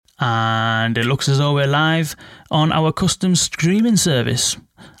and it looks as though we're live on our custom streaming service.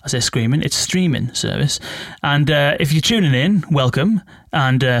 I say screaming, it's streaming service. And if you're tuning in, welcome,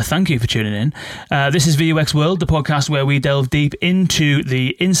 and thank you for tuning in. This is VUX World, the podcast where we delve deep into the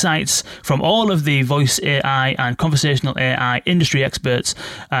insights from all of the voice AI and conversational AI industry experts.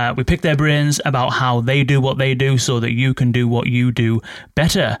 We pick their brains about how they do what they do so that you can do what you do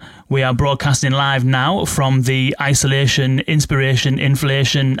better. We are broadcasting live now from the isolation, inspiration,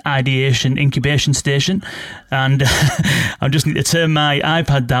 inflation, ideation, incubation station. And I just need to turn my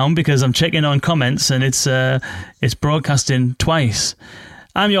iPad down because I'm checking on comments and it's broadcasting twice.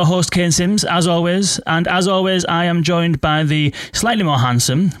 I'm your host, Kane Sims, as always, and as always, I am joined by the slightly more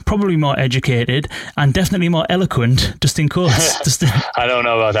handsome, probably more educated, and definitely more eloquent Dustin Coates. I don't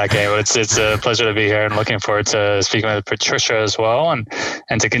know about that, Kane, but it's a pleasure to be here and looking forward to speaking with Patricia as well and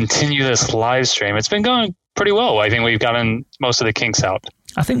to continue this live stream. It's been going pretty well. I think we've gotten most of the kinks out.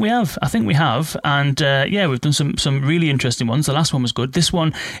 I think we have. And we've done some really interesting ones. The last one was good. This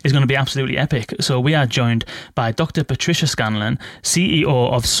one is going to be absolutely epic. So we are joined by Dr. Patricia Scanlon,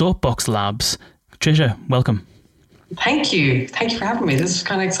 CEO of Soapbox Labs. Patricia, welcome. Thank you. Thank you for having me. This is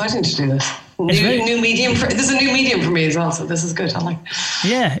kind of exciting to do this. This is a new medium for me as well, so this is good. I like.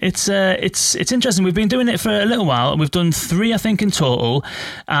 Yeah, it's interesting. We've been doing it for a little while. We've done 3, I think, in total,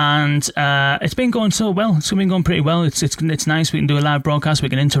 and it's been going so well. It's been going pretty well. It's nice. We can do a live broadcast. We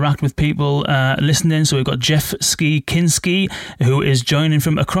can interact with people listening. So we've got Jeff Ski Kinski, who is joining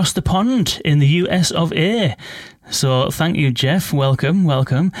from across the pond in the US of A. So thank you, Jeff.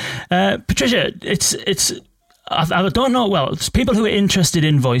 Welcome. Patricia, I don't know. Well, it's people who are interested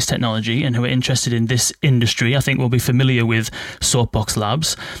in voice technology and who are interested in this industry, I think, will be familiar with Soapbox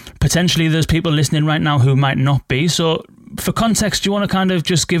Labs. Potentially, there's people listening right now who might not be. So, for context, do you want to kind of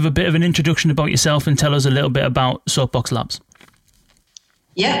just give a bit of an introduction about yourself and tell us a little bit about Soapbox Labs?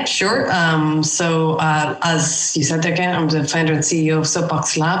 Yeah, sure. So, as you said there again, I'm the founder and CEO of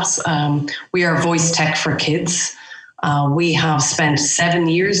Soapbox Labs. We are voice tech for kids. We have spent 7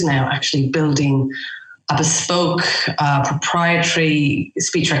 years now actually building a bespoke proprietary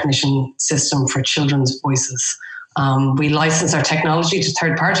speech recognition system for children's voices. We license our technology to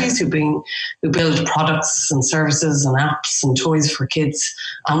third parties who build products and services and apps and toys for kids,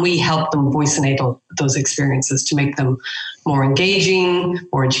 and we help them voice enable those experiences to make them more engaging,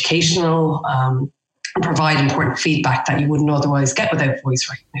 more educational, and provide important feedback that you wouldn't otherwise get without voice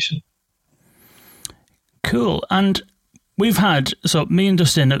recognition. Cool. And we've had, so me and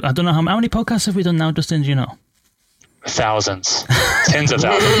Dustin, I don't know how many podcasts have we done now, Dustin, do you know? Thousands. Tens of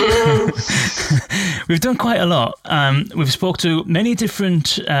thousands. We've done quite a lot. We've spoke to many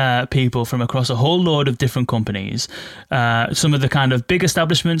different people from across a whole load of different companies, some of the kind of big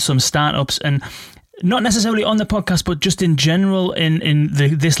establishments, some startups, and not necessarily on the podcast, but just in general in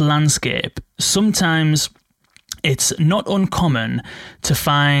this landscape. Sometimes it's not uncommon to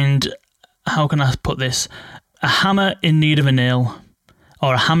find, how can I put this, a hammer in need of a nail,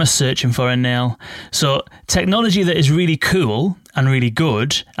 or a hammer searching for a nail. So technology that is really cool and really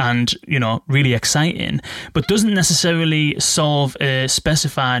good and, really exciting, but doesn't necessarily solve a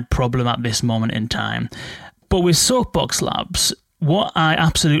specified problem at this moment in time. But with Soapbox Labs, what I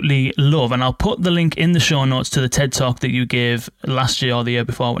absolutely love, and I'll put the link in the show notes to the TED Talk that you gave last year or the year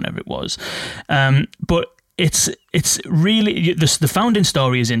before, whenever it was, but it's really, the founding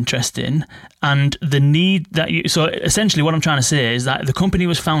story is interesting, and the need that so essentially what I'm trying to say is that the company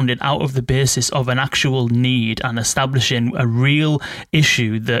was founded out of the basis of an actual need and establishing a real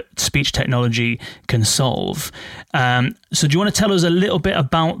issue that speech technology can solve. So do you want to tell us a little bit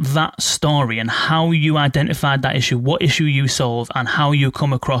about that story and how you identified that issue, what issue you solve, and how you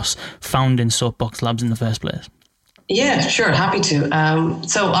come across founding Soapbox Labs in the first place? Yeah, sure. Happy to.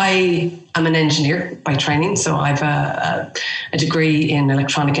 So I am an engineer by training. So I've a degree in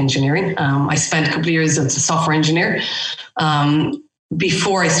electronic engineering. I spent a couple of years as a software engineer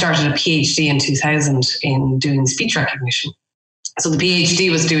before I started a PhD in 2000 in doing speech recognition. So the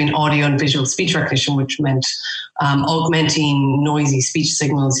PhD was doing audio and visual speech recognition, which meant augmenting noisy speech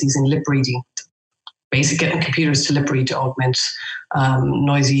signals using lip reading, basically getting computers to lip read to augment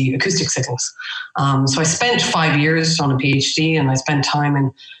noisy acoustic signals. So I spent 5 years on a PhD, and I spent time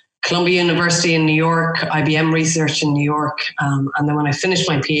in Columbia University in New York, IBM Research in New York. And then when I finished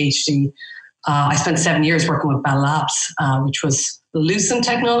my PhD, I spent 7 years working with Bell Labs, which was Lucent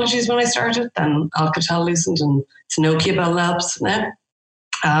Technologies when I started, then Alcatel-Lucent, and it's Nokia Bell Labs now.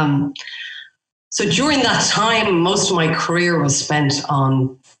 So during that time, most of my career was spent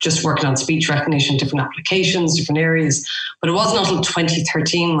on just working on speech recognition, different applications, different areas. But it wasn't until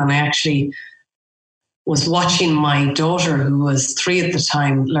 2013 when I actually was watching my daughter, who was 3 at the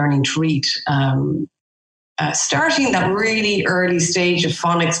time, learning to read. Starting that really early stage of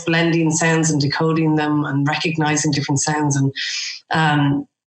phonics, blending sounds and decoding them and recognizing different sounds. And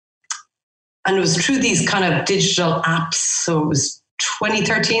it was through these kind of digital apps. So it was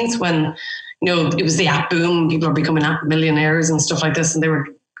 2013 when, it was the app boom. People are becoming app millionaires and stuff like this. And there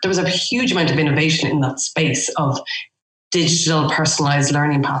was a huge amount of innovation in that space of digital personalized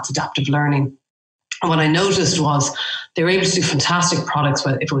learning paths, adaptive learning. And what I noticed was they were able to do fantastic products,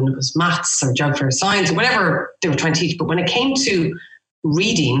 whether it was maths or geography or science or whatever they were trying to teach. But when it came to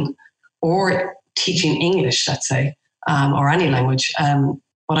reading or teaching English, let's say, or any language,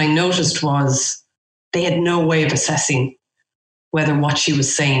 what I noticed was they had no way of assessing whether what she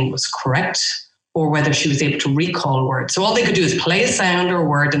was saying was correct or whether she was able to recall words. So all they could do is play a sound or a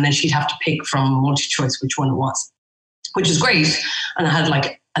word, and then she'd have to pick from multi-choice which one it was, which is great. And I had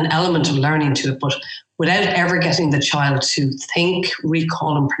like an element of learning to it, but without ever getting the child to think,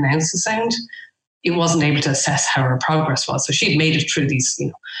 recall, and pronounce the sound, it wasn't able to assess how her progress was. So she'd made it through these,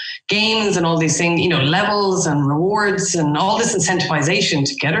 games and all these things, levels and rewards and all this incentivization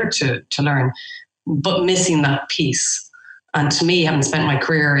to get her to learn, but missing that piece. And to me, having spent my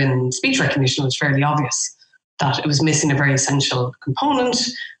career in speech recognition, it was fairly obvious that it was missing a very essential component,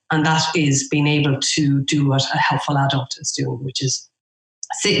 and that is being able to do what a helpful adult is doing, which is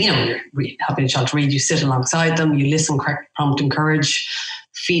you're helping a child to read, you sit alongside them, you listen, correct, prompt, encourage,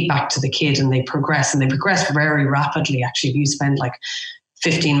 feedback to the kid, and they progress very rapidly. Actually, if you spend like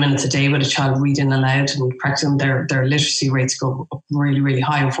 15 minutes a day with a child reading aloud and practicing, their literacy rates go up really, really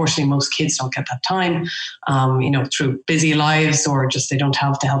high. Unfortunately, most kids don't get that time, through busy lives, or just they don't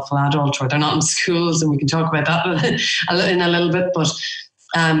have the helpful adult, or they're not in schools, and we can talk about that in a little bit. But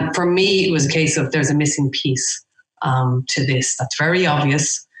for me, it was a case of there's a missing piece to this that's very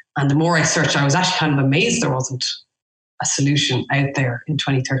obvious. And the more I searched, I was actually kind of amazed there wasn't a solution out there in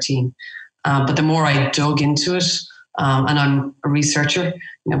 2013. But the more I dug into it, and I'm a researcher,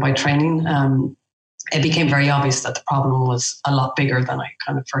 by training, it became very obvious that the problem was a lot bigger than I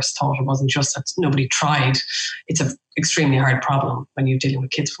kind of first thought. It wasn't just that nobody tried. It's an extremely hard problem when you're dealing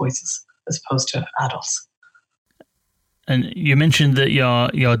with kids' voices as opposed to adults. And you mentioned that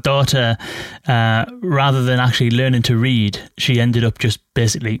your daughter, rather than actually learning to read, she ended up just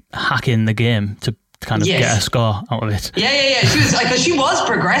basically hacking the game to kind of get a score out of it. Yeah. She was because she was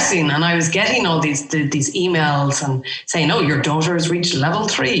progressing, and I was getting all these emails and saying, "Oh, your daughter has reached level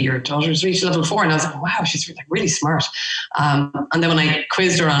 3. Your daughter has reached level 4," and I was like, "Wow, she's like really smart." And then when I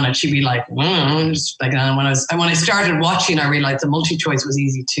quizzed her on it, she'd be like, just like. And when I started watching, I realized the multi-choice was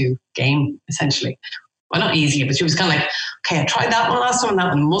easy to game essentially. Well, not easy, but she was kind of like, okay, I tried that one last time, and that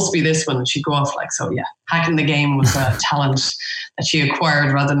one must be this one. And she'd go off like, so yeah, hacking the game was a talent that she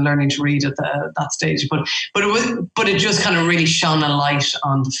acquired rather than learning to read at that stage. But it just kind of really shone a light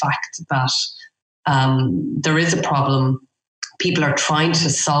on the fact that there is a problem. People are trying to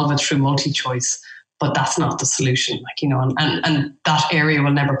solve it through multi-choice, but that's not the solution. And that area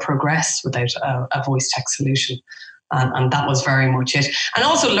will never progress without a voice text solution. And that was very much it. And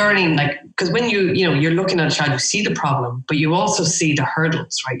also learning, because when you're looking at a child, you see the problem, but you also see the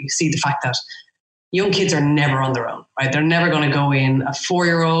hurdles, right? You see the fact that young kids are never on their own, right? They're never going to go in. A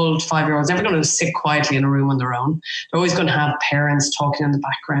 4-year-old, 5-year-old is never going to sit quietly in a room on their own. They're always going to have parents talking in the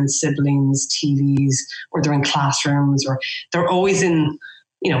background, siblings, TVs, or they're in classrooms, or they're always in,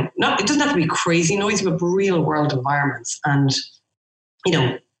 it doesn't have to be crazy noisy, but real world environments. And,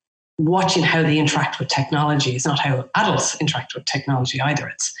 watching how they interact with technology is not how adults interact with technology either.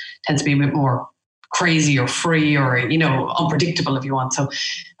 It tends to be a bit more crazy or free or, unpredictable if you want. So,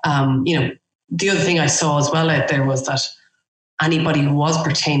 the other thing I saw as well out there was that anybody who was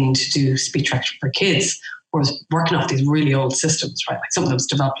pertaining to do speech recognition for kids was working off these really old systems, right? Like some of them was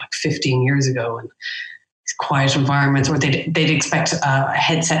developed 15 years ago, and these quiet environments, or they'd expect a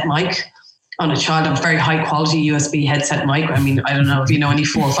headset mic on a child, a very high quality USB headset mic. I mean, I don't know if you know any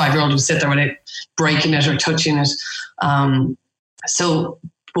 4 or 5-year-old who sit there without breaking it or touching it. So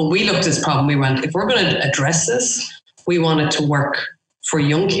when we looked at this problem, we went, if we're going to address this, we want it to work for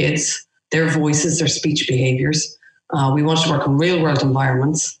young kids, their voices, their speech behaviors. We want it to work in real world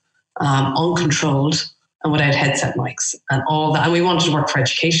environments, uncontrolled and without headset mics and all that. And we want it to work for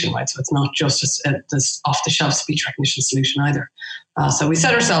education, right? So it's not just this off the shelf speech recognition solution either. So we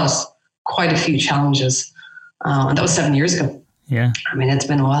set ourselves quite a few challenges. And that was 7 years ago. Yeah. I mean, it's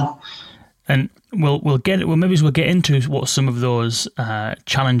been a while. And we'll get into what some of those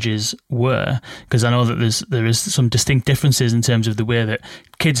challenges were, because I know that there is some distinct differences in terms of the way that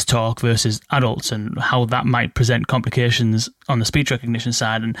kids talk versus adults and how that might present complications on the speech recognition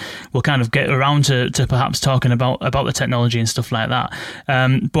side, and we'll kind of get around to perhaps talking about the technology and stuff like that.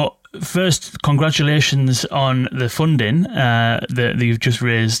 But first, congratulations on the funding that you've just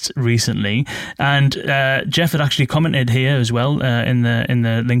raised recently. And Jeff had actually commented here as well in the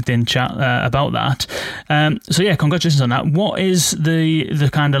LinkedIn chat about that. So yeah, congratulations on that. What is the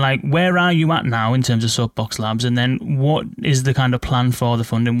kind of like, where are you at now in terms of Soapbox Labs? And then what is the kind of plan for the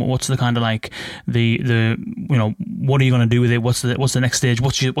funding? What's the kind of like the what are you going to do with it? What's the next stage?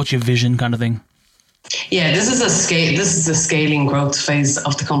 What's your vision kind of thing? Yeah, this is a scaling growth phase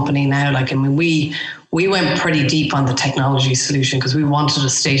of the company now. Like, I mean, we went pretty deep on the technology solution because we wanted a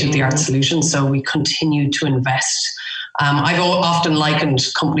state-of-the-art solution. So we continued to invest. I've often likened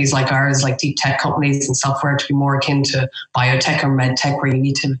companies like ours, like deep tech companies and software, to be more akin to biotech or med tech, where you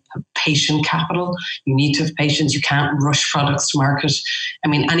need to have patient capital. You need to have patience. You can't rush products to market. I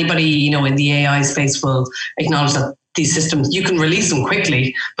mean, anybody, in the AI space will acknowledge that these systems, you can release them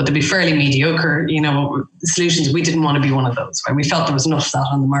quickly, but they'll be fairly mediocre, solutions. We didn't want to be one of those, right? We felt there was enough of that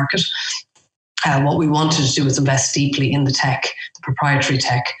on the market. What we wanted to do was invest deeply in the tech, the proprietary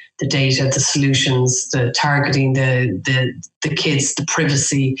tech, the data, the solutions, the targeting, the kids, the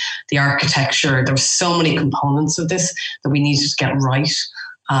privacy, the architecture. There were so many components of this that we needed to get right.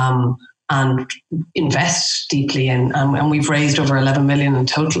 And invest deeply in. And we've raised over $11 million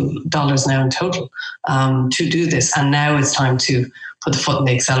dollars now in total to do this. And now it's time to put the foot in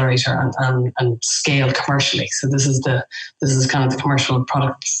the accelerator and scale commercially. So this is kind of the commercial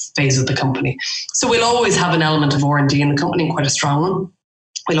product phase of the company. So we'll always have an element of R&D in the company, quite a strong one.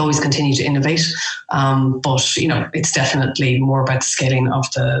 We'll always continue to innovate, but it's definitely more about the scaling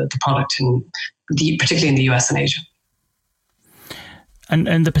of the product, particularly in the US and Asia.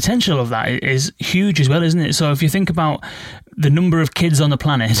 And the potential of that is huge as well, isn't it? So if you think about the number of kids on the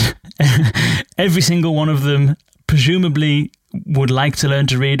planet, every single one of them presumably would like to learn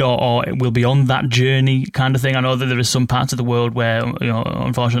to read or will be on that journey kind of thing. I know that there is some parts of the world where,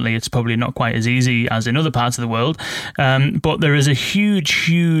 unfortunately, it's probably not quite as easy as in other parts of the world. But there is a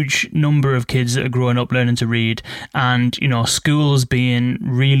huge number of kids that are growing up learning to read, and, schools being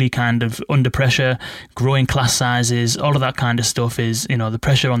really kind of under pressure, growing class sizes, all of that kind of stuff is, the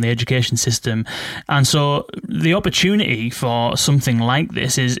pressure on the education system. And so the opportunity for something like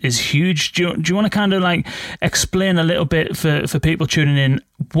this is huge. Do you want to kind of like explain a little bit for people tuning in,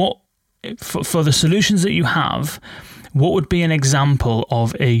 what for the solutions that you have, what would be an example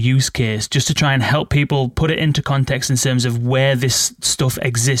of a use case, just to try and help people put it into context in terms of where this stuff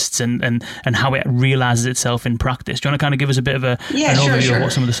exists and how it realizes itself in practice? Do you want to kind of give us a bit of an overview of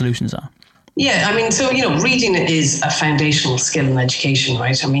what some of the solutions are? Yeah, I mean, so, reading is a foundational skill in education,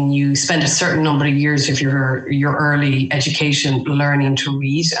 right? I mean, you spend a certain number of years of your early education learning to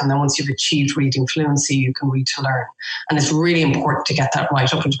read. And then once you've achieved reading fluency, you can read to learn. And it's really important to get that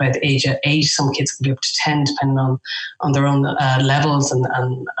right up until about the age of 8. Some kids can be up to 10, depending on their own levels and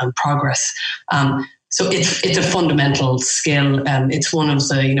progress. So it's a fundamental skill. It's one of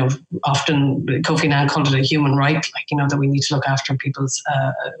the, often Kofi Annan called it a human right, that we need to look after people's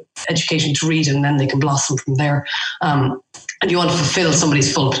education to read, and then they can blossom from there. And you want to fulfill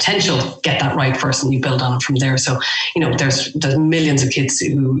somebody's full potential, get that right first, and you build on it from there. So, there's millions of kids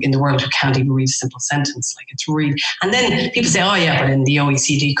in the world who can't even read a simple sentence. It's really, and then people say, oh yeah, but in the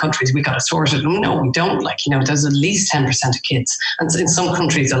OECD countries, we got it sorted. No, we don't. There's at least 10% of kids, and in some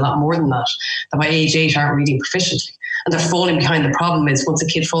countries, a lot more than that by age 8 aren't reading proficiently. And they're falling behind. The problem is once a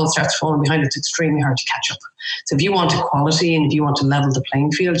kid starts falling behind, it's extremely hard to catch up. So if you want equality and if you want to level the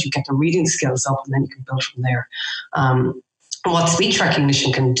playing field, you get the reading skills up and then you can build from there. And what speech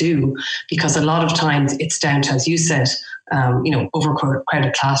recognition can do, because a lot of times it's down to, as you said,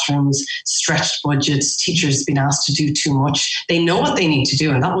 overcrowded classrooms, stretched budgets, teachers being asked to do too much. They know what they need to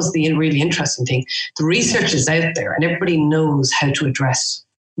do. And that was the really interesting thing. The research is out there and everybody knows how to address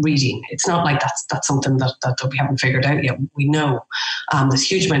reading. It's not like that's something that we haven't figured out yet. We know there's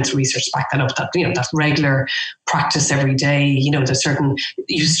huge amounts of research to back that up. That regular practice every day. There's certain.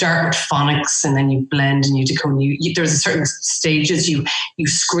 You start with phonics and then you blend and you decode. There's a certain stages. You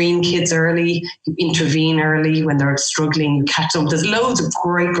screen kids early. You intervene early when they're struggling. You catch them. There's loads of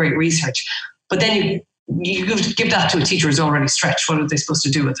great research. But then you give that to a teacher who's already stretched. What are they supposed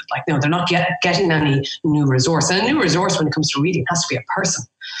to do with it? No, they're not getting any new resource. And a new resource when it comes to reading has to be a person,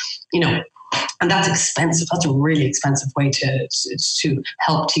 and that's expensive. That's a really expensive way to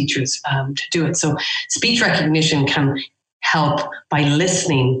help teachers to do it. So speech recognition can help by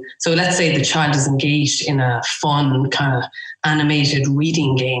listening. So let's say the child is engaged in a fun kind of animated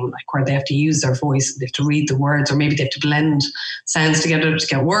reading game, like where they have to use their voice, they have to read the words, or maybe they have to blend sounds together to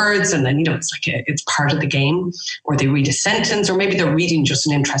get words. And then, it's like it's part of the game, or they read a sentence, or maybe they're reading just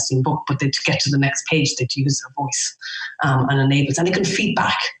an interesting book, but to get to the next page, they have to use their voice and enables, and they can feed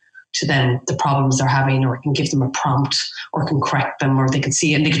back to them the problems they're having, or it can give them a prompt, or can correct them, or they can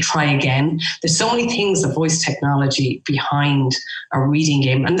see it and they can try again. There's so many things, the voice technology behind a reading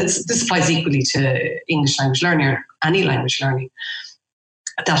game, and this applies equally to English language learning or any language learning,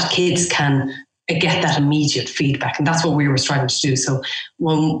 that kids can get that immediate feedback. And that's what we were striving to do. So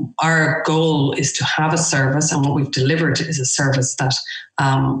when our goal is to have a service, and what we've delivered is a service that,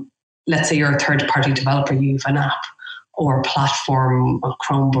 let's say you're a third-party developer, you have an app or a platform, a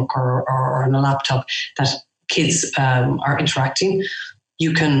Chromebook or on a laptop that kids are interacting.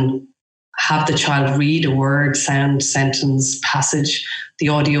 You can have the child read a word, sound, sentence, passage. The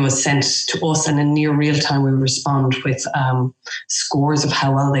audio is sent to us, and in near real time, we respond with scores of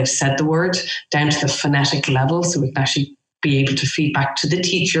how well they've said the word, down to the phonetic level, so we can actually be able to feed back to the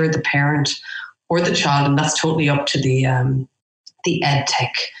teacher, the parent, or the child, and that's totally up to the ed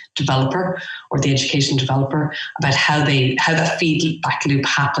tech developer or the education developer about how that feedback loop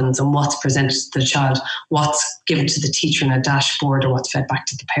happens and what's presented to the child, what's given to the teacher in a dashboard, or what's fed back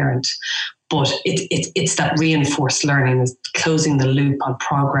to the parent. But it's that reinforced learning, is closing the loop on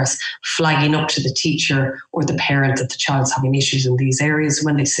progress, flagging up to the teacher or the parent that the child's having issues in these areas.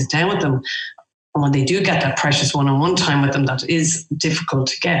 When they sit down with them, and when they do get that precious one-on-one time with them that is difficult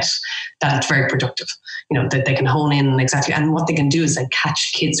to get, that it's very productive. That they can hone in exactly. And what they can do is then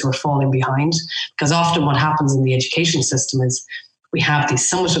catch kids who are falling behind. Because often what happens in the education system is we have these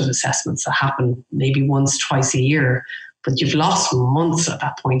summative assessments that happen maybe once, twice a year, but you've lost months at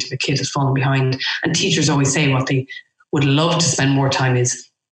that point if a kid has fallen behind. And teachers always say what they would love to spend more time is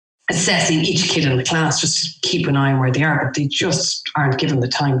assessing each kid in the class, just to keep an eye on where they are, but they just aren't given the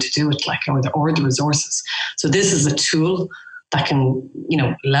time to do it, or the resources. So this is a tool that can,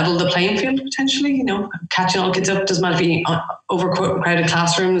 level the playing field potentially, catching all kids up. Doesn't matter if you're overcrowded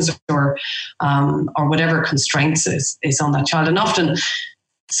classrooms or whatever constraints is on that child. And often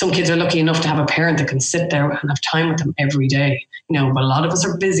some kids are lucky enough to have a parent that can sit there and have time with them every day, but a lot of us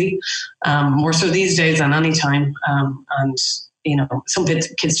are busy, more so these days than any time. And some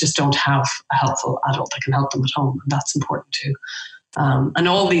kids just don't have a helpful adult that can help them at home, and that's important too. And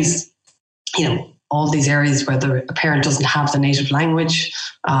all these areas where a parent doesn't have the native language,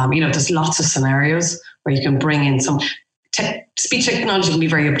 there's lots of scenarios where you can bring in some speech technology can be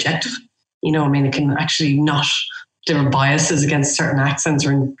very objective. It can actually not. There are biases against certain accents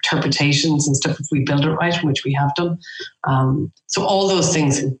or interpretations and stuff if we build it right, which we have done. So all those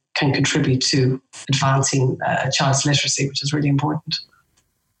things can contribute to advancing a child's literacy, which is really important.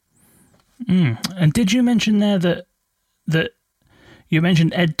 And did you mention there that you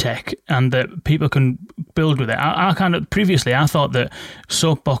mentioned EdTech and that people can build with it? I thought that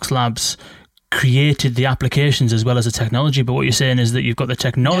Soapbox Labs created the applications as well as the technology, but what you're saying is that you've got the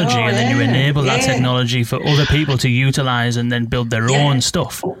technology and then you enable that technology for other people to utilize and then build their own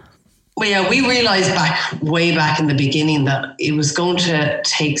stuff. Well, yeah, we realized way back in the beginning that it was going to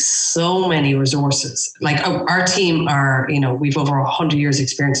take so many resources. Like our team we've over 100 years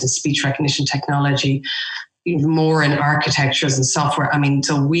experience in speech recognition technology, even more in architectures and software.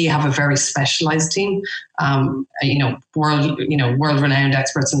 So we have a very specialized team, world-renowned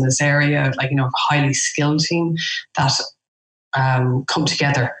experts in this area, highly skilled team that come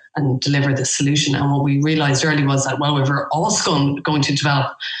together and deliver the solution. And what we realized early was that, we were also going to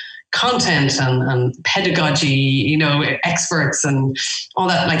develop content and pedagogy, experts and all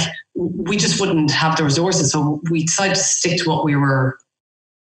that. We just wouldn't have the resources. So we decided to stick to what we were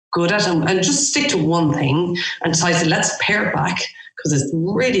good at and just stick to one thing, and decided let's pare it back, because it's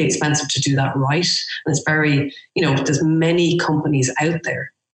really expensive to do that right. And it's very, there's many companies out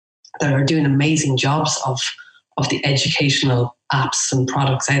there that are doing amazing jobs of the educational apps and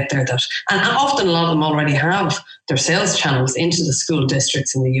products out there and often a lot of them already have their sales channels into the school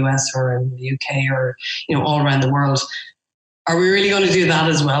districts in the US or in the UK or, all around the world. Are we really going to do that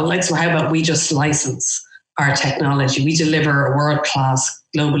as well? So how about we just license our technology? We deliver a world-class,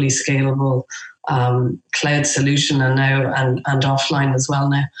 globally scalable cloud solution and offline as well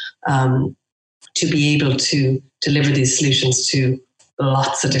now, to be able to deliver these solutions to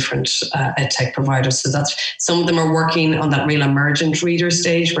lots of different edtech providers. So that's, some of them are working on that real emergent reader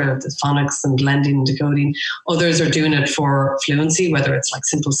stage where the phonics and blending and decoding. Others are doing it for fluency, whether it's like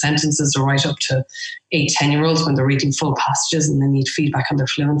simple sentences or right up to 8-10-year-olds when they're reading full passages and they need feedback on their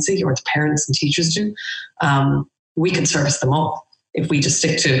fluency, or the parents and teachers do. we could service them all if we just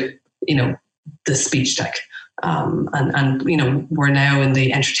stick to, the speech tech. And we're now in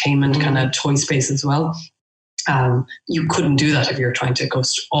the entertainment kind of toy space as well. You couldn't do that if you're trying to go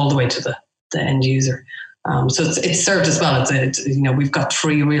all the way to the end user. So it's served as well. We've got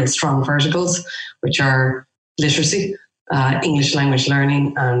 3 real strong verticals, which are literacy, English language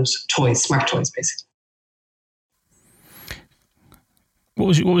learning, and toys, smart toys, basically. What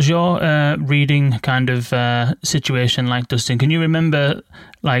was your reading kind of situation like, Dustin? Can you remember?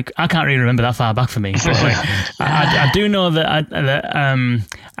 Like, I can't really remember that far back for me. But I do know that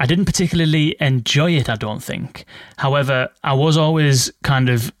I didn't particularly enjoy it, I don't think. However, I was always kind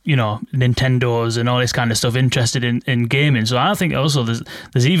of, Nintendos and all this kind of stuff, interested in gaming. So I think also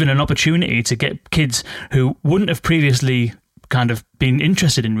there's even an opportunity to get kids who wouldn't have previously kind of been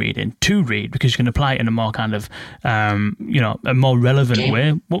interested in reading to read, because you can apply it in a more kind of a more relevant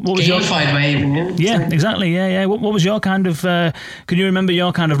way. What was your way even, yeah, exactly, yeah. What was your kind of can you remember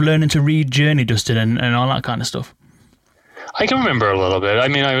your kind of learning to read journey, Dustin, and all that kind of stuff? I can remember a little bit. I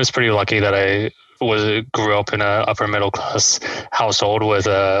mean, I was pretty lucky that I grew up in a upper middle class household with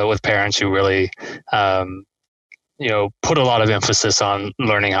parents who really put a lot of emphasis on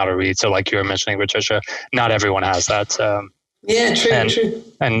learning how to read. So like you were mentioning, Patricia, not everyone has that. Yeah, true.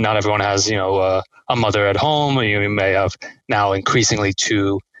 And not everyone has, a mother at home. You may have now increasingly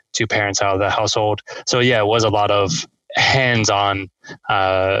two parents out of the household. So yeah, it was a lot of hands-on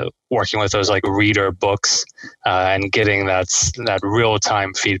working with those like reader books and getting that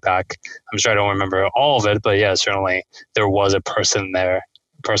real-time feedback. I'm sure I don't remember all of it, but yeah, certainly there was a person there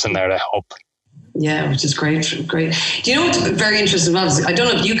to help. Yeah, which is great. Do you know what's very interesting about it? I don't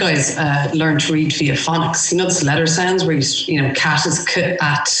know if you guys learned to read via phonics. This letter sounds where cat is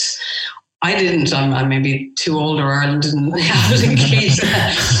at. I didn't. I'm maybe too old, or Ireland didn't have it engaged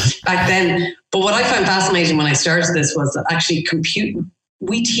back then. But what I found fascinating when I started this was that actually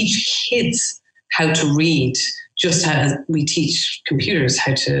we teach kids how to read, just as we teach computers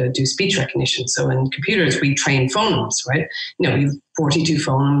how to do speech recognition. So in computers, we train phonemes, right? You have 42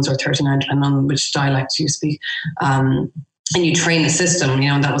 phonemes or 39, depending on which dialect you speak. And you train the system,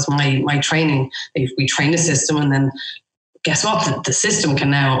 and that was my training. We train the system, and then guess what? The system can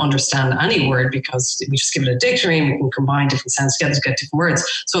now understand any word, because we just give it a dictionary and we can combine different sounds together to get different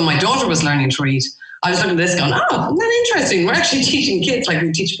words. So when my daughter was learning to read, I was looking at this going, oh, isn't that interesting? We're actually teaching kids like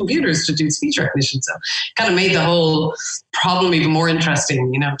we teach computers to do speech recognition. So it kind of made the whole problem even more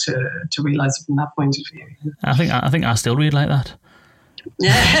interesting, to realize it from that point of view. I think I still read like that.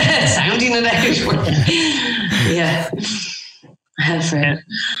 Yeah, sounding it out. Yeah.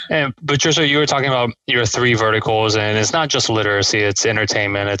 Patricia, you were talking about your 3 verticals, and it's not just literacy, it's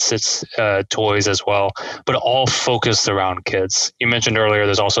entertainment, it's toys as well, but all focused around kids. You mentioned earlier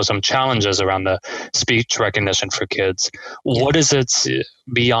there's also some challenges around the speech recognition for kids. What is it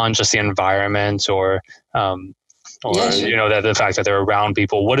beyond just the environment or the fact that they're around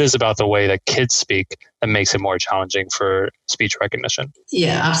people? What is about the way that kids speak that makes it more challenging for speech recognition?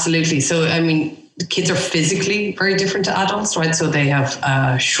 Yeah, absolutely. So, I mean, kids are physically very different to adults, right? So they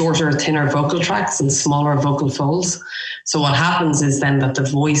have shorter, thinner vocal tracts and smaller vocal folds. So what happens is then that the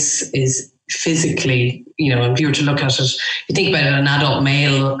voice is physically, if you were to look at it, you think about it, an adult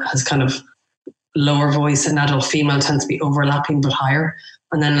male has kind of lower voice, an adult female tends to be overlapping but higher.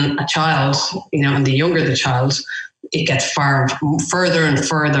 And then a child, and the younger the child, it gets further and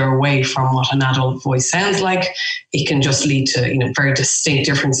further away from what an adult voice sounds like. It can just lead to, very distinct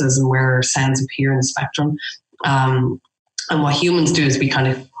differences in where sounds appear in the spectrum. And what humans do is we kind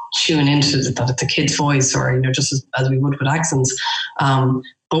of tune into that it's a kid's voice, or, just as we would with accents.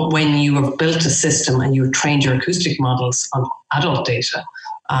 But when you have built a system and you've trained your acoustic models on adult data,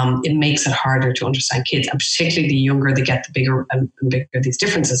 it makes it harder to understand kids, and particularly the younger they get, the bigger and bigger these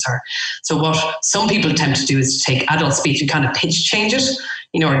differences are. So what some people tend to do is to take adult speech and kind of pitch change it,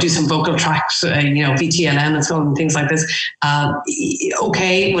 or do some vocal tracks, VTLM and so on, and things like this.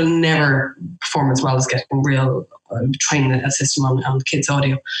 Okay, will never perform as well as getting real training a system on kids'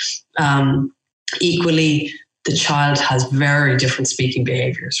 audio. Equally, the child has very different speaking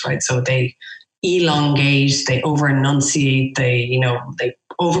behaviors, right? So they elongate, they over enunciate, they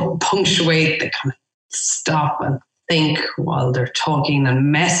over punctuate, they kind of stop and think while they're talking,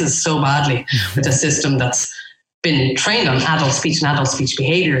 and messes so badly with a system that's been trained on adult speech and adult speech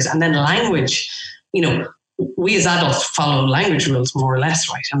behaviors. And then language, we as adults follow language rules more or less,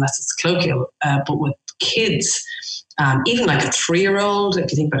 right? Unless it's colloquial. But with kids, even like a 3-year-old,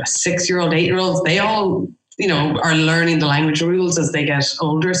 if you think about a 6-year-old, 8-year-olds, they all are learning the language rules as they get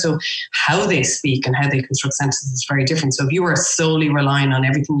older. So how they speak and how they construct sentences is very different. So if you are solely relying on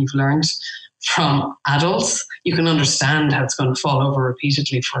everything you've learned from adults, you can understand how it's going to fall over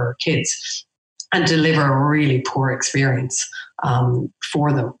repeatedly for kids and deliver a really poor experience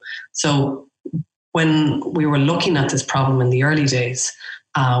for them. So when we were looking at this problem in the early days,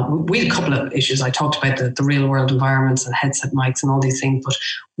 we had a couple of issues. I talked about the real world environments and headset mics and all these things, but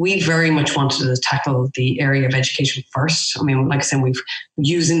we very much wanted to tackle the area of education first. I mean, like I said, we've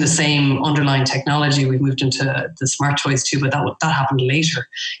using the same underlying technology. We've moved into the smart toys too, but that happened later.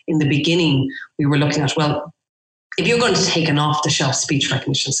 In the beginning, we were looking at, well, if you're going to take an off-the-shelf speech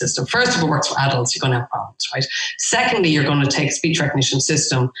recognition system, first, if it works for adults, you're going to have problems, right? Secondly, you're going to take a speech recognition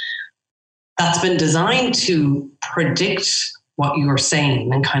system that's been designed to predict what you're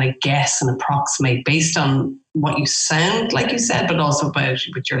saying and kind of guess and approximate based on what you sound like you said, but also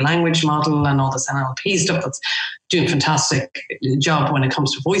with your language model and all this NLP stuff that's doing a fantastic job when it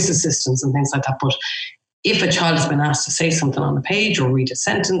comes to voice assistants and things like that. But if a child has been asked to say something on a page or read a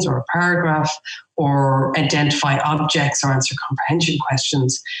sentence or a paragraph or identify objects or answer comprehension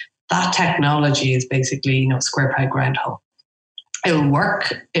questions, that technology is basically, square peg round hole. It'll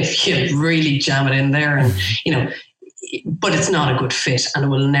work if you really jam it in there and, but it's not a good fit and it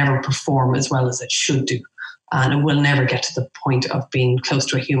will never perform as well as it should do. And it will never get to the point of being close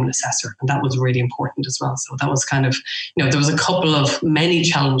to a human assessor. And that was really important as well. So that was kind of, there was a couple of many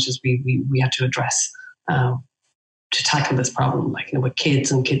challenges we had to address to tackle this problem, with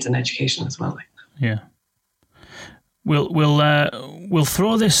kids and education as well. Yeah. We'll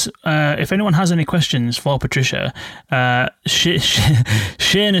throw this. If anyone has any questions for Patricia,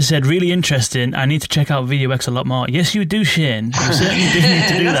 Shane has said, really interesting. I need to check out VUX a lot more. Yes, you do, Shane. You certainly do need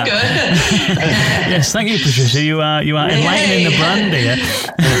to do that. Good. Yes, thank you, Patricia. You are enlightening the brand here.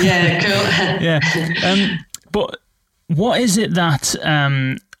 Yeah, cool. Yeah. But what is it that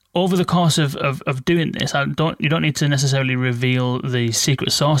over the course of doing this, you don't need to necessarily reveal the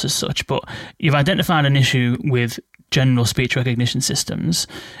secret sauce as such, but you've identified an issue with general speech recognition systems.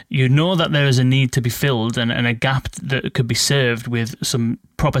 You know that there is a need to be filled and a gap that could be served with some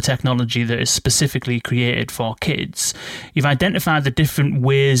proper technology that is specifically created for kids. You've identified the different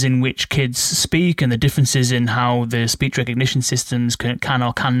ways in which kids speak and the differences in how the speech recognition systems can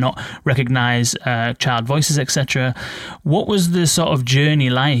or cannot recognize child voices, etc. What was the sort of journey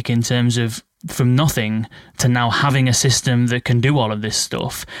like in terms of from nothing to now having a system that can do all of this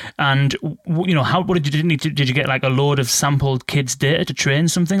stuff? And what did you get like a load of sampled kids' data to train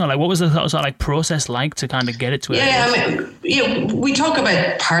something, or like what was the sort of like process like to kind of get it to it? Yeah, we talk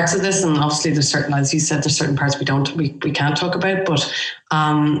about parts of this, and obviously there's certain, as you said, there's certain parts we can't talk about. But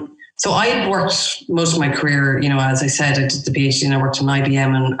so I worked most of my career, as I said, I did the PhD and I worked in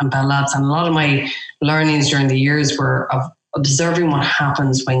IBM and Bell Labs, and a lot of my learnings during the years were of observing what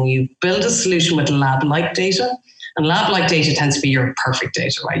happens when you build a solution with lab-like data. And lab-like data tends to be your perfect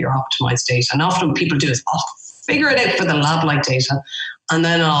data, right? Your optimized data. And often what people do is, I'll figure it out for the lab-like data, and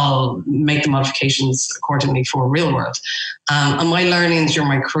then I'll make the modifications accordingly for real world. And my learnings during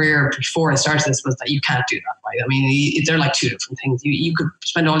my career before I started this was that you can't do that, right? I mean, they're like two different things. You could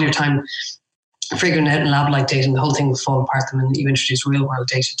spend all your time figuring out lab-like data and the whole thing will fall apart the minute you introduce real-world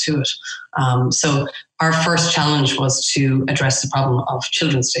data to it. So our first challenge was to address the problem of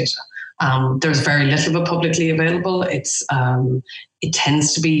children's data. There's very little of it publicly available. It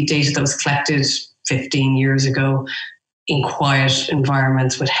tends to be data that was collected 15 years ago in quiet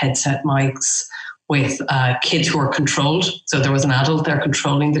environments with headset mics, with kids who are controlled. So there was an adult there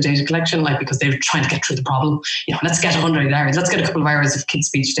controlling the data collection, because they were trying to get through the problem. Let's get 100 hours, let's get a couple of hours of kids'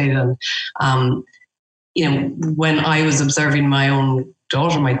 speech data. And, when I was observing my own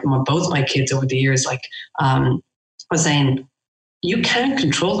daughter, both my kids over the years, I was saying, you can't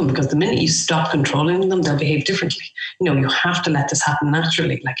control them, because the minute you stop controlling them, they'll behave differently. You have to let this happen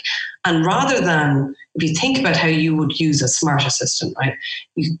naturally. And rather than, if you think about how you would use a smart assistant, right?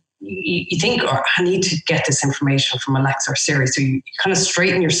 You think, I need to get this information from Alexa or Siri. So you kind of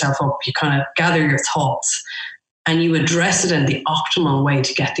straighten yourself up, you kind of gather your thoughts, and you address it in the optimal way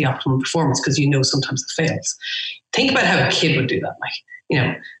to get the optimal performance, because sometimes it fails. Think about how a kid would do that.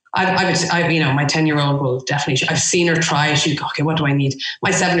 My 10-year-old will definitely, I've seen her try, she'd go, okay, what do I need?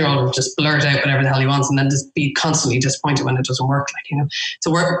 My 7-year-old will just blurt out whatever the hell he wants and then just be constantly disappointed when it doesn't work.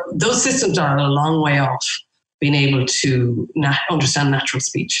 So those systems are a long way off being able to understand natural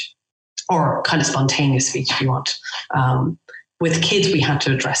speech or kind of spontaneous speech if you want. With kids, we had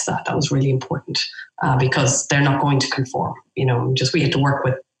to address that. That was really important because they're not going to conform. We had to work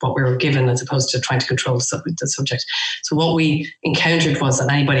with what we were given as opposed to trying to control the subject. So what we encountered was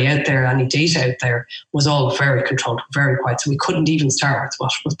that anybody out there, any data out there, was all very controlled, very quiet. So we couldn't even start with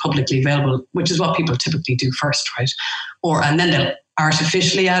what was publicly available, which is what people typically do first, right? And then they'll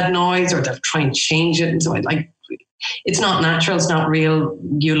artificially add noise, or they'll try and change it. And so it's not natural. It's not real.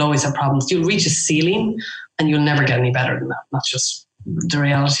 You'll always have problems. You'll reach a ceiling and you'll never get any better than that. That's just the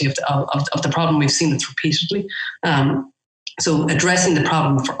reality of the problem. We've seen it repeatedly. So addressing the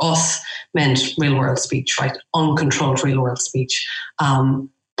problem for us meant real world speech, right? Uncontrolled real world speech.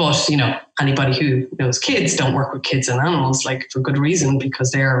 But, anybody who knows kids don't work with kids and animals, like, for good reason,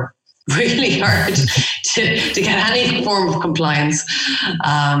 because they're really hard to get any form of compliance.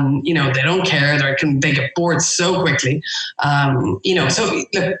 They don't care. They get bored so quickly. So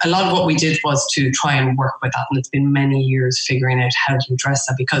look, a lot of what we did was to try and work with that. And it's been many years figuring out how to address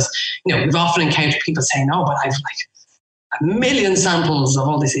that, because, we've often encountered people saying, "Oh, but I've a million samples of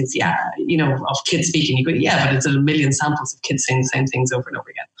all these things." Yeah, of kids speaking. You go, yeah, but it's a million samples of kids saying the same things over and over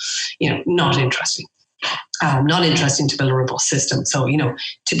again. Not interesting. Not interesting to build a robust system. So,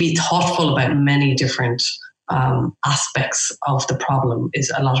 to be thoughtful about many different aspects of the problem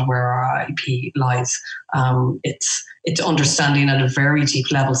is a lot of where our IP lies. It's understanding at a very deep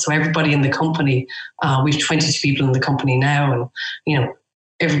level. So everybody in the company, we've 22 people in the company now, and,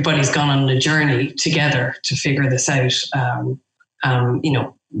 everybody's gone on a journey together to figure this out.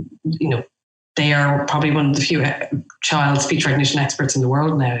 They are probably one of the few child speech recognition experts in the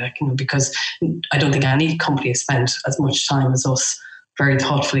world now, because I don't think any company has spent as much time as us very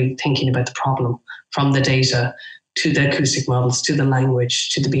thoughtfully thinking about the problem, from the data to the acoustic models, to the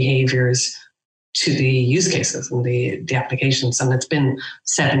language, to the behaviors, to the use cases and the applications. And it's been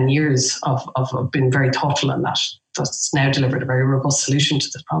 7 years of being very thoughtful on that. That's now delivered a very robust solution to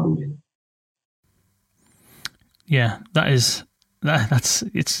this problem. Yeah, that's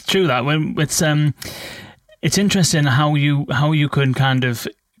it's true that when it's interesting how you can kind of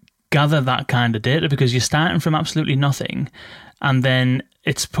gather that kind of data, because you're starting from absolutely nothing, and then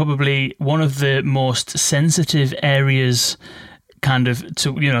it's probably one of the most sensitive areas. Kind of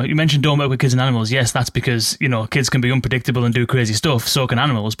to, you mentioned don't work with kids and animals. Yes, that's because, kids can be unpredictable and do crazy stuff. So can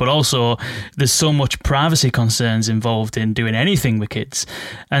animals. But also there's so much privacy concerns involved in doing anything with kids.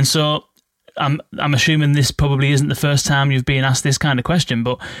 And so I'm assuming this probably isn't the first time you've been asked this kind of question,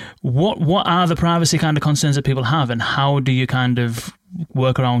 but what are the privacy kind of concerns that people have, and how do you kind of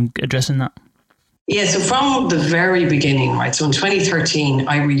work around addressing that? Yeah, so from the very beginning, right? So in 2013,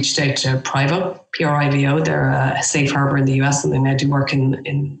 I reached out to Privo, Privo. They're a safe harbor in the US, and they now do work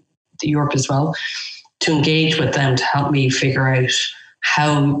in Europe as well, to engage with them to help me figure out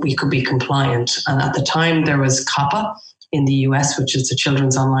how we could be compliant. And at the time, there was COPPA in the US, which is the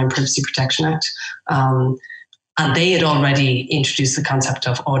Children's Online Privacy Protection Act. And they had already introduced the concept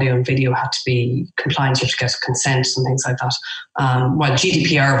of audio and video had to be compliant. You have to get consent and things like that. While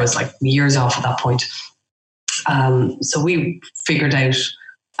GDPR was like years off at that point. So we figured out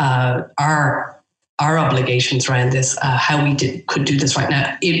our obligations around this, how we could do this right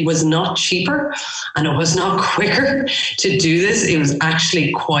now. It was not cheaper and it was not quicker to do this. It was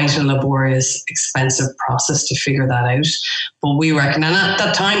actually quite a laborious, expensive process to figure that out. But we reckon, and at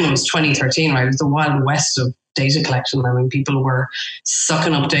that time it was 2013, right? It was the Wild West of data collection. I mean, people were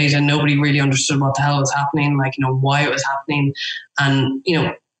sucking up data. Nobody really understood what the hell was happening, why it was happening. And,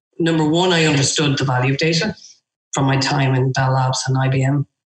 number one, I understood the value of data from my time in Bell Labs and IBM.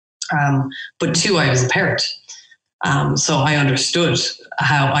 But two, I was a parent. So I understood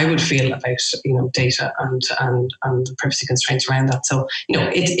how I would feel about, data and the privacy constraints around that. So,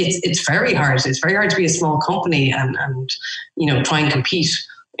 it's very hard. It's very hard to be a small company and try and compete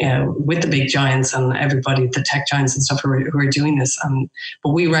with the big giants and everybody, the tech giants and stuff who are doing this.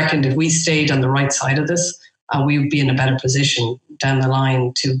 But we reckoned if we stayed on the right side of this, we would be in a better position down the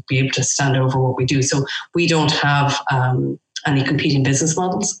line to be able to stand over what we do. So we don't have any competing business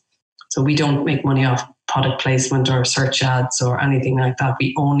models. So we don't make money off product placement or search ads or anything like that.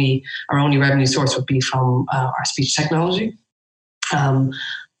 Our only revenue source would be from our speech technology. And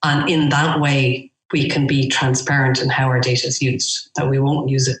in that way, we can be transparent in how our data is used, that we won't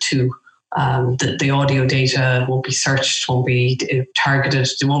use it to, the audio data won't be searched, won't be targeted,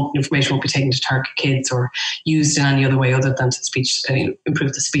 information won't be taken to target kids or used in any other way other than to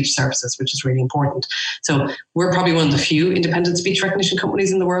improve the speech services, which is really important. So we're probably one of the few independent speech recognition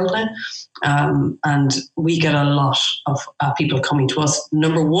companies in the world now. And we get a lot of people coming to us.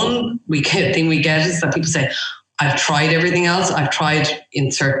 Number one, thing we get is that people say, I've tried everything else. I've tried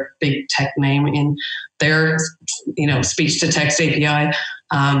insert big tech name in their, speech to text API.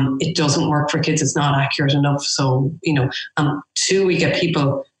 It doesn't work for kids. It's not accurate enough. So, two, we get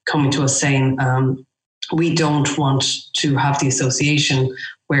people coming to us saying, we don't want to have the association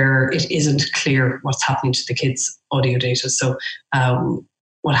where it isn't clear what's happening to the kids' audio data. So,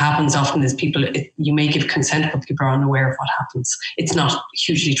 what happens often is you may give consent, but people are unaware of what happens. It's not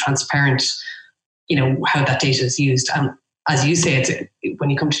hugely transparent, how that data is used. And as you say, when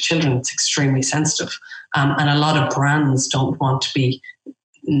you come to children, it's extremely sensitive. And a lot of brands don't want to be,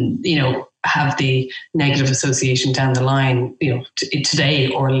 have the negative association down the line, today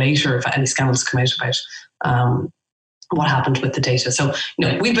or later, if any scandals come out about what happened with the data. So,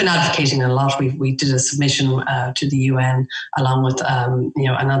 we've been advocating a lot. We did a submission to the UN along with, an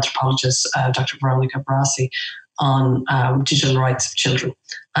anthropologist, Dr. Veronica Barassi, on digital rights of children,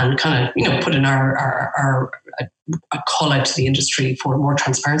 and kind of, put in a call out to the industry for more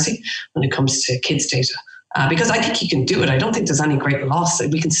transparency when it comes to kids' data. Because I think you can do it. I don't think there's any great loss.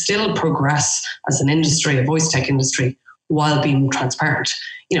 We can still progress as an industry, a voice tech industry, while being transparent.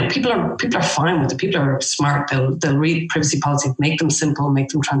 People are fine with it. People are smart. They'll read privacy policy, make them simple, make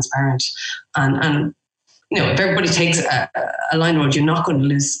them transparent. And if everybody takes a line road, you're not going to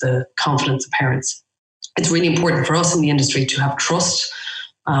lose the confidence of parents. It's really important for us in the industry to have trust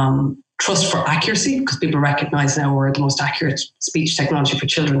for accuracy, because people recognize now we're the most accurate speech technology for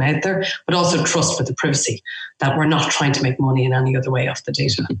children out there, but also trust for the privacy, that we're not trying to make money in any other way off the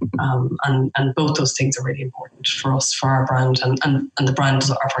data. And both those things are really important for us, for our brand, and the brand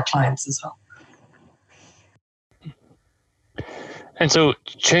of our clients as well. And so,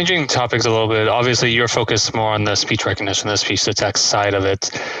 changing topics a little bit, obviously you're focused more on the speech recognition, the speech to text side of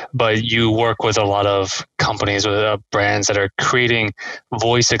it, but you work with a lot of companies, with brands that are creating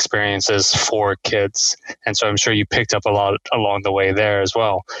voice experiences for kids. And so I'm sure you picked up a lot along the way there as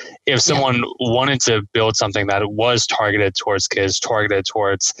well. If someone wanted to build something that was targeted towards kids, targeted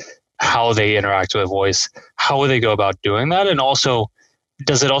towards how they interact with voice, how would they go about doing that? And also,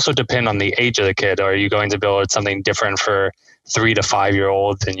 does it also depend on the age of the kid? Or are you going to build something different for 3 to 5 year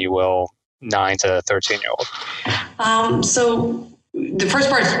old than you will 9 to 13 year old? So the first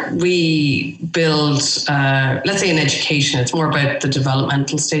part we build, let's say in education, it's more about the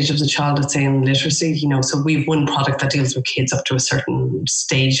developmental stage of the child, let's say in literacy, so we've one product that deals with kids up to a certain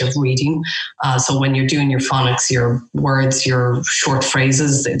stage of reading. So when you're doing your phonics, your words, your short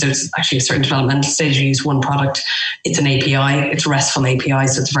phrases, there's actually a certain developmental stage. You use one product. It's an API, it's a RESTful API.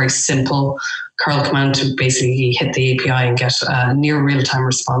 So it's a very simple curl command to basically hit the API and get a near real-time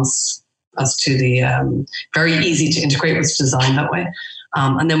response as to the very easy to integrate, was designed that way.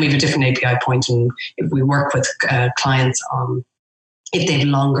 And then we have a different API point, and if we work with clients on if they have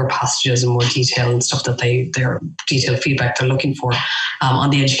longer passages and more detail and stuff that their detailed feedback they're looking for. On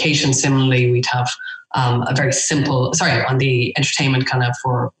the education, similarly, we'd have a very simple, on the entertainment kind of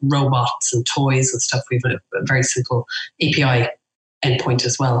for robots and toys and stuff, we have a very simple API endpoint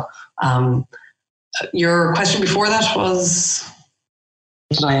as well. Your question before that was...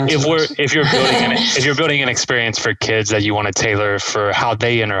 If you're building an experience for kids that you want to tailor for how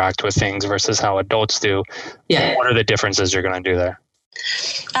they interact with things versus how adults do, what are the differences you're going to do there?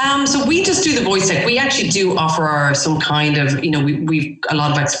 So we just do the voice tech. We actually do offer some kind of, we've a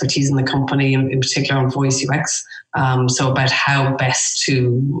lot of expertise in the company, in particular on voice UX. So about how best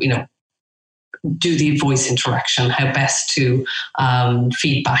to, do the voice interaction, how best to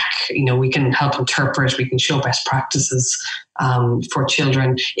feedback. We can help interpret, we can show best practices for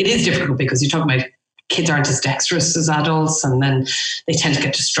children. It is difficult because you talk about kids aren't as dexterous as adults, and then they tend to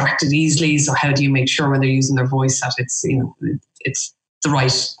get distracted easily. So how do you make sure when they're using their voice that it's, it's the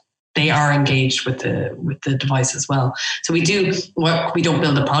right, they are engaged with the device as well. So we do work, we don't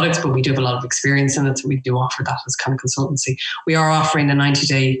build the products, but we do have a lot of experience in it. So we do offer that as kind of consultancy. We are offering a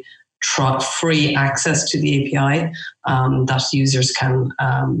 90-day free access to the API that users can,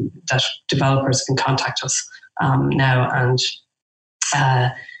 that developers can contact us now and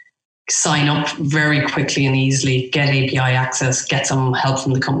sign up very quickly and easily, get API access, get some help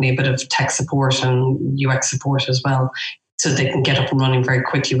from the company, a bit of tech support and UX support as well, so they can get up and running very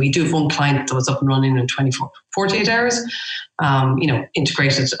quickly. We do have one client that was up and running in 48 hours,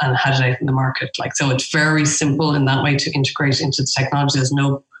 integrated and had it out in the market. So it's very simple in that way to integrate into the technology. There's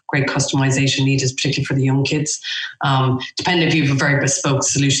no great customization needed, particularly for the young kids. Depending if you have a very bespoke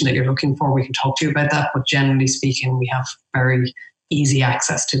solution that you're looking for, we can talk to you about that. But generally speaking, we have very easy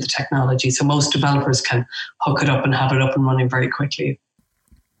access to the technology. So most developers can hook it up and have it up and running very quickly.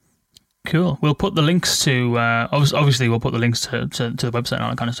 Cool. We'll put the links to, obviously we'll put the links to the website and all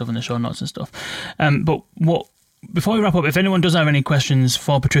that kind of stuff in the show notes and stuff. But before we wrap up, if anyone does have any questions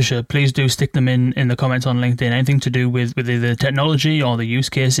for Patricia, please do stick them in the comments on LinkedIn. Anything to do with either the technology or the use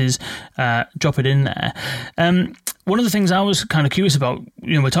cases, drop it in there. One of the things I was kind of curious about,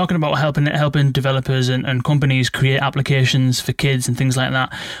 we're talking about helping developers and companies create applications for kids and things like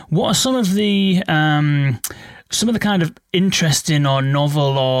that. What are some of the kind of interesting or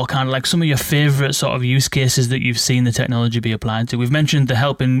novel, or kind of like some of your favorite sort of use cases that you've seen the technology be applied to? We've mentioned the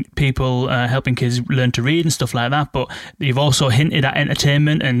helping kids learn to read and stuff like that, but you've also hinted at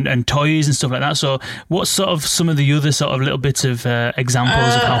entertainment and toys and stuff like that. So what's sort of some of the other sort of little bits of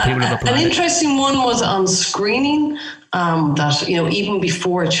examples of how people have applied An interesting one was on screening. That, you know, even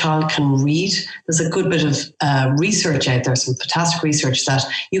before a child can read, there's a good bit of research out there, some fantastic research that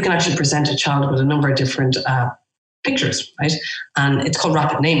you can actually present a child with a number of different pictures, right? And it's called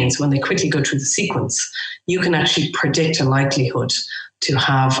rapid naming. So when they quickly go through the sequence, you can actually predict a likelihood to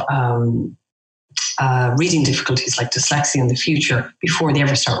have reading difficulties like dyslexia in the future before they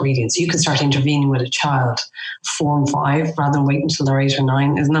ever start reading. So you can start intervening with a child 4 and 5 rather than wait until they're 8 or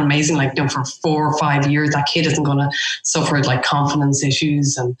 9. Isn't that amazing? Like, you know, for 4 or 5 years, that kid isn't going to suffer like confidence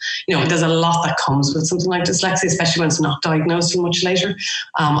issues. And, you know, there's a lot that comes with something like dyslexia, especially when it's not diagnosed till much later.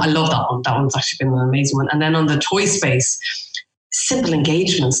 I love that one. That one's actually been an amazing one. And then on the toy space, simple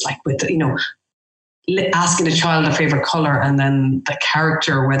engagements like with, you know, asking a child a favorite color and then the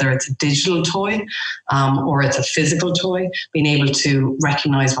character, whether it's a digital toy or it's a physical toy, being able to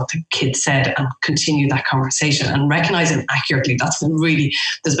recognize what the kid said and continue that conversation and recognize it accurately. That's been really,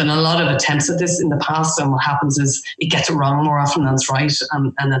 there's been a lot of attempts at this in the past, and what happens is it gets it wrong more often than it's right,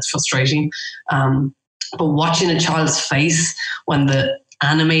 and that's frustrating. But watching a child's face when the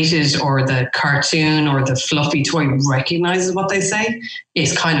animated or the cartoon or the fluffy toy recognizes what they say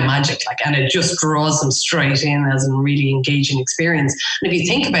is kind of magic, like, and it just draws them straight in as a really engaging experience. And if you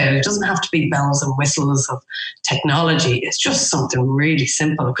think about it, it doesn't have to be bells and whistles of technology. It's just something really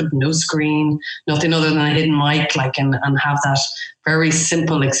simple. It could be no screen, nothing other than a hidden mic, like, and have that very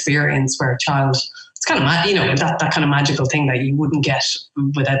simple experience where a child, it's kind of, you know, that kind of magical thing that you wouldn't get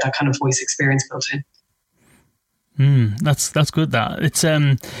without that kind of voice experience built in. That's good. That it's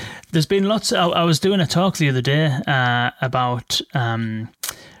there's been lots. I was doing a talk the other day about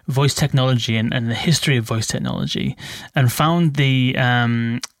voice technology and the history of voice technology, and found the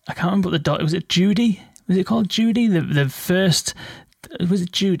I can't remember what the was it Judy? Was it called Judy? The first, was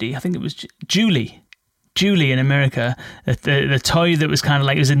it Judy? I think it was Julie in America, the toy that was kind of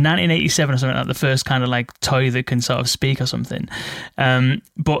like, it was in 1987 or something, like the first kind of like toy that can sort of speak or something.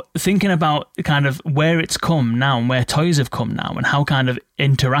 But thinking about kind of where it's come now and where toys have come now and how kind of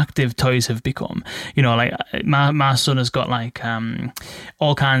interactive toys have become, you know, like my son has got like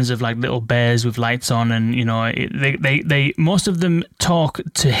all kinds of like little bears with lights on, and you know, they most of them talk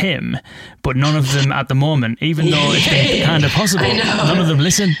to him, but none of them at the moment, even though it's kind of possible, none of them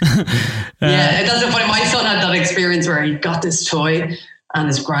listen. Yeah, that's so funny. My son had that experience where he got this toy and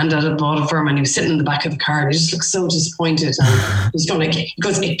his granddad had bought it for him, and he was sitting in the back of the car and he just looked so disappointed, and he's going like, he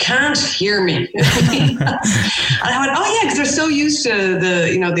goes, "It can't hear me." And I went, "Oh yeah, because they're so used to the,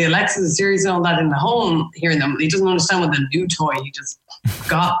 you know, the Alexa, the Siri, and all that in the home, hearing them. He doesn't understand what the new toy he just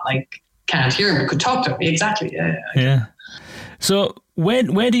got, like, can't hear him, but could talk to him." Exactly. Yeah. So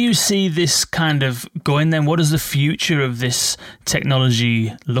where do you see this kind of going then? What does the future of this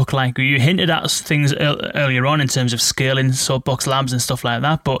technology look like? You hinted at things earlier on in terms of scaling Soapbox Labs and stuff like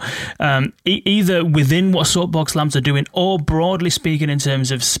that, but either within what Soapbox Labs are doing or broadly speaking in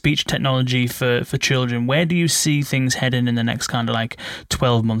terms of speech technology for children, where do you see things heading in the next kind of like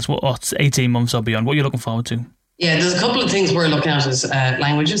 12 months, or 18 months or beyond? What are you looking forward to? Yeah, there's a couple of things we're looking at as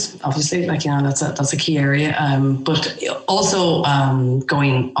languages, obviously, like, you know, that's a key area. But also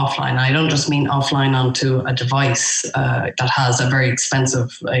going offline. I don't just mean offline onto a device that has a very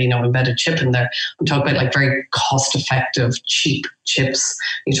expensive, embedded chip in there. I'm talking about like very cost-effective, cheap chips.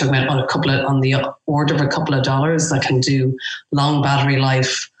 You're talking about on the order of a couple of dollars that can do long battery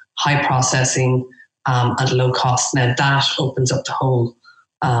life, high processing, at low cost. Now that opens up the whole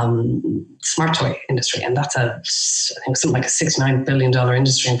smart toy industry, and that's I think something like a $69 billion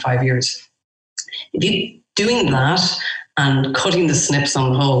industry in 5 years. If you're doing that and cutting the snips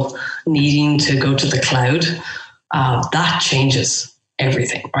on the whole needing to go to the cloud, that changes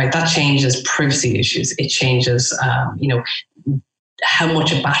everything, right? That changes privacy issues. It changes, how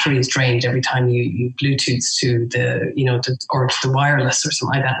much a battery is drained every time you Bluetooth to the, or to the wireless or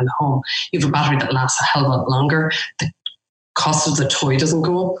something like that in the home. You have a battery that lasts a hell of a lot longer. The cost of the toy doesn't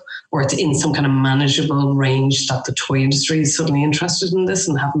go up, or it's in some kind of manageable range that the toy industry is suddenly interested in this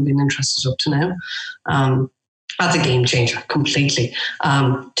and haven't been interested up to now. That's a game changer completely.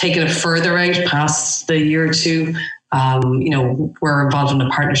 Taking it further out past the year or two, we're involved in a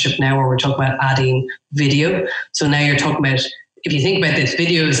partnership now where we're talking about adding video. So now you're talking about, if you think about this,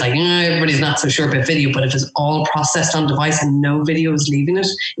 video is like, everybody's not so sure about video, but if it's all processed on device and no video is leaving it,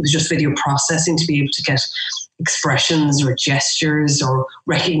 it was just video processing to be able to get expressions or gestures or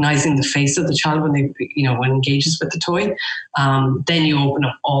recognizing the face of the child when they, when engages with the toy, then you open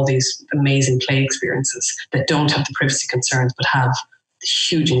up all these amazing play experiences that don't have the privacy concerns but have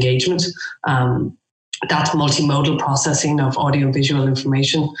huge engagement. That multimodal processing of audio visual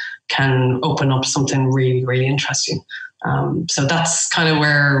information can open up something really, really interesting. So that's kind of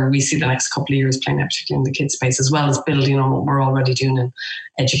where we see the next couple of years playing out, particularly in the kids space, as well as building on what we're already doing in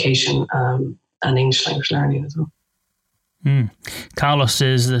education and English language learning as well. Carlos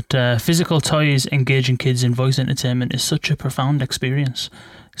says that physical toys engaging kids in voice entertainment is such a profound experience.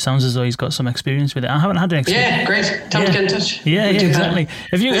 Sounds as though he's got some experience with it. I haven't had an experience. Yeah, great. Tell me to get in touch. Yeah, exactly.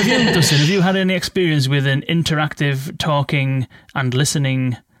 Have you, Dustin, have you had any experience with an interactive talking and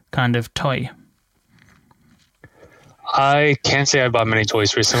listening kind of toy? I can't say I bought many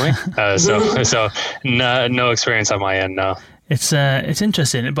toys recently, so no experience on my end. No. It's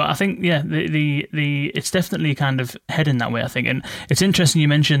interesting, but I think the it's definitely kind of heading that way, I think. And it's interesting you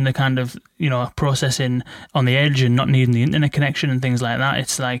mentioned the kind of processing on the edge and not needing the internet connection and things like that.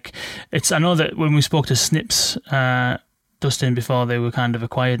 I know that when we spoke to Snips, Dustin, before they were kind of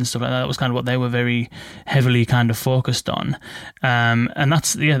acquired and stuff like that, that was kind of what they were very heavily kind of focused on. And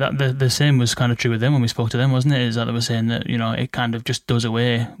that's the same was kind of true with them when we spoke to them, wasn't it? Is that they were saying that it kind of just does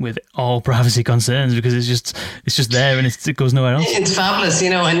away with all privacy concerns because it's just there and it goes nowhere else. It's fabulous,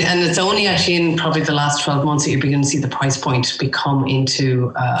 and it's only actually in probably the last 12 months that you're beginning to see the price point become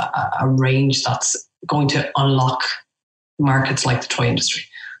into a range that's going to unlock markets like the toy industry.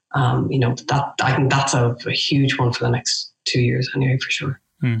 That I think that's a huge one for the next 2 years anyway, for sure.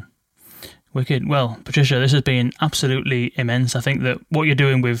 Wicked. Well, Patricia, this has been absolutely immense. I think that what you're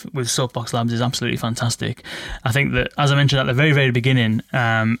doing with Soapbox Labs is absolutely fantastic. I think that, as I mentioned at the very, very beginning,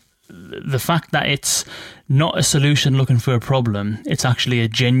 the fact that it's not a solution looking for a problem, it's actually a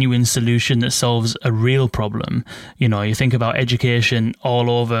genuine solution that solves a real problem. You think about education all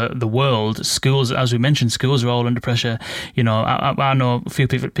over the world. Schools, as we mentioned, schools are all under pressure. I know a few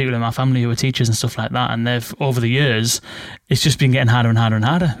people in my family who are teachers and stuff like that, and they've, over the years, it's just been getting harder and harder and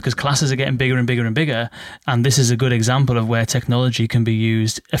harder because classes are getting bigger and bigger and bigger. And this is a good example of where technology can be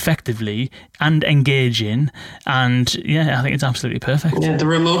used effectively and engaging. And I think it's absolutely perfect. Yeah, the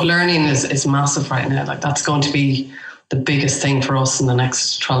remote learning is massive right now. That's going to be the biggest thing for us in the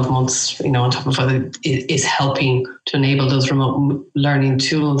next 12 months, on top of it is helping to enable those remote learning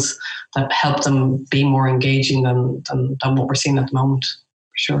tools that help them be more engaging than what we're seeing at the moment,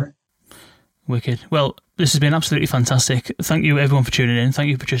 for sure. Wicked. Well, this has been absolutely fantastic. Thank you everyone for tuning in. Thank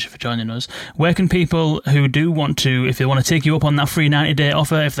you, Patricia, for joining us. Where can people who do want to, if they want to take you up on that free 90-day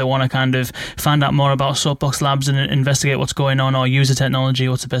offer, if they want to kind of find out more about Soapbox Labs and investigate what's going on or use the technology,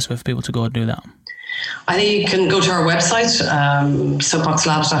 what's the best way for people to go and do that? I think you can go to our website,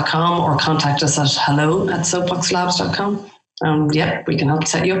 soapboxlabs.com, or contact us at hello@soapboxlabs.com. We can help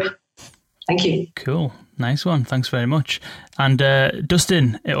set you up. Thank you. Cool. Nice one. Thanks very much. And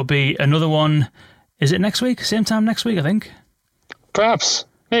Dustin, it'll be another one. Is it next week? Same time next week, I think. Perhaps.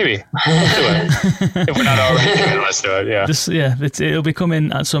 Maybe. Let's do it. If we're not already doing it, let's do it. Yeah. It'll be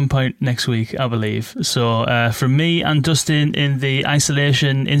coming at some point next week, I believe. So from me and Dustin in the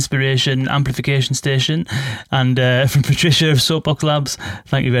Isolation, Inspiration, Amplification Station, and from Patricia of Soapbox Labs,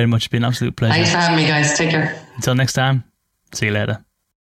 thank you very much. It's been an absolute pleasure. Thanks for having me, guys. Take care. Until next time, see you later.